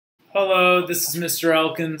Hello, this is Mr.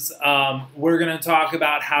 Elkins. We're going to talk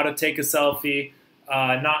about how to take a selfie.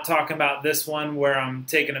 Not talking about this one where I'm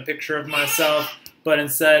taking a picture of myself, but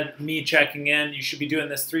instead me checking in. You should be doing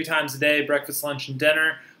this 3 times a day, breakfast, lunch, and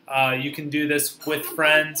dinner. You can do this with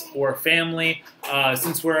friends or family.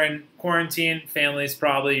 Since we're in quarantine, family is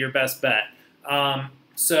probably your best bet.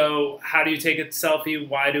 So how do you take a selfie?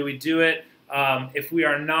 Why do we do it? If we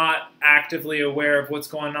are not actively aware of what's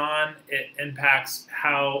going on, it impacts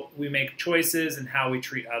how we make choices and how we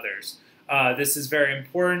treat others. This is very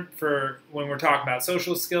important for when we're talking about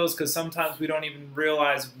social skills because sometimes we don't even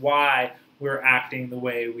realize why we're acting the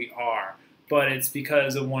way we are. But it's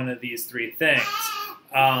because of one of these 3 things.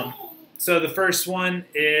 So the first one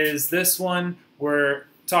is this one. We're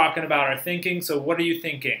talking about our thinking. So what are you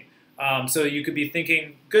thinking? So you could be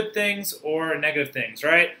thinking good things or negative things,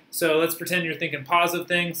 right? So let's pretend you're thinking positive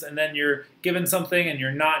things and then you're given something and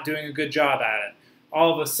you're not doing a good job at it.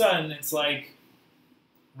 All of a sudden, it's like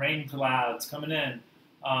rain clouds coming in,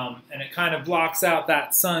 and it kind of blocks out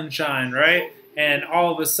that sunshine, right? And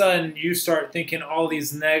all of a sudden, you start thinking all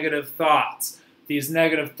these negative thoughts. These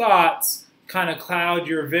negative thoughts kind of cloud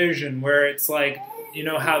your vision where it's like, you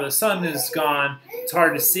know how the sun is gone, it's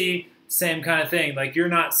hard to see. Same kind of thing, like you're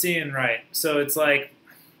not seeing right. So it's like,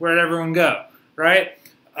 where'd everyone go, right?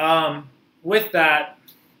 With that,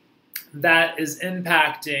 that is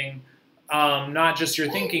impacting not just your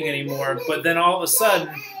thinking anymore, but then all of a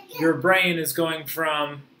sudden, your brain is going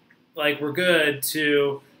from like we're good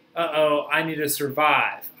to uh-oh, I need to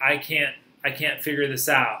survive. I can't figure this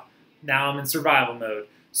out. Now I'm in survival mode.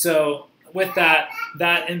 So with that,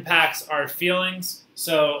 that impacts our feelings.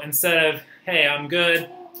 So instead of hey, I'm good.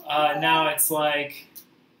 Now it's like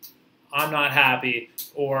I'm not happy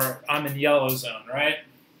or I'm in yellow zone, right?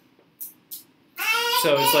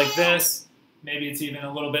 So it's like this. Maybe it's even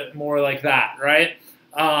a little bit more like that, right?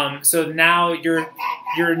 So now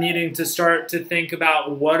you're needing to start to think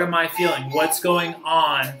about what am I feeling? What's going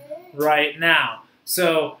on right now?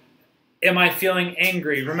 So am I feeling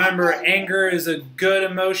angry? Remember, anger is a good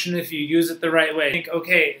emotion if you use it the right way. Think,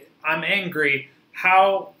 okay, I'm angry.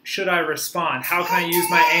 How should I respond? How can I use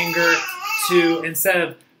my anger to, instead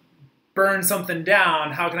of burn something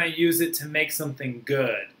down, how can I use it to make something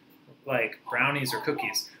good? Like brownies or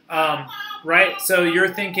cookies, right? So you're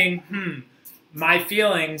thinking, my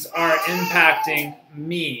feelings are impacting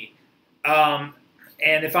me. And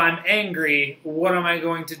if I'm angry, what am I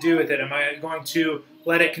going to do with it? Am I going to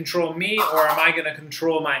let it control me or am I going to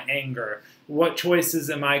control my anger? What choices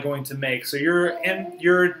am I going to make? So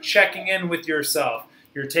you're checking in with yourself.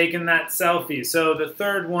 You're taking that selfie. So the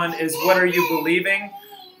third one is what are you believing?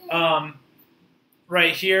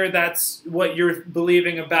 Right here, that's what you're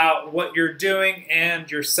believing about what you're doing and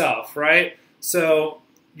yourself, right? So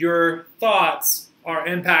your thoughts are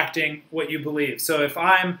impacting what you believe. So if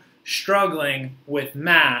I'm struggling with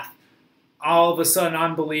math, all of a sudden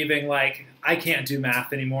I'm believing like, I can't do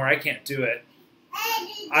math anymore, I can't do it.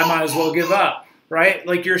 I might as well give up, right?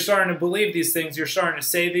 Like you're starting to believe these things, you're starting to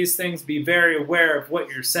say these things, be very aware of what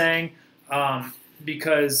you're saying,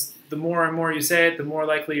 because the more and more you say it, the more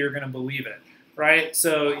likely you're going to believe it, right?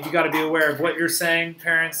 So you got to be aware of what you're saying.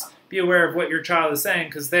 Parents, be aware of what your child is saying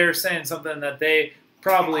because they're saying something that they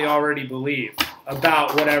probably already believe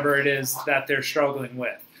about whatever it is that they're struggling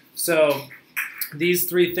with. So these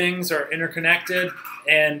 3 things are interconnected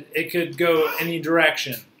and it could go any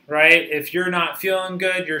direction, right? If you're not feeling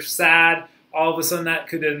good, you're sad, all of a sudden that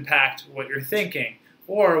could impact what you're thinking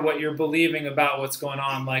or what you're believing about what's going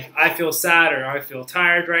on. Like, I feel sad or I feel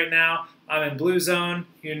tired right now, I'm in blue zone.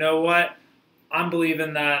 You know what? I'm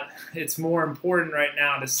believing that it's more important right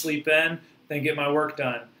now to sleep in than get my work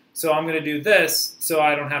done. So I'm going to do this so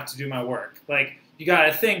I don't have to do my work. Like, you got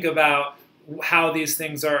to think about how these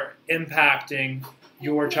things are impacting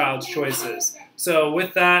your child's choices. So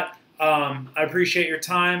with that, I appreciate your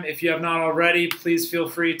time. If you have not already, please feel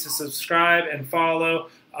free to subscribe and follow.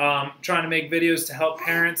 Trying to make videos to help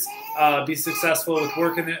parents be successful with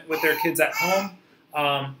working with their kids at home.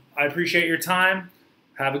 I appreciate your time.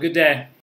 Have a good day.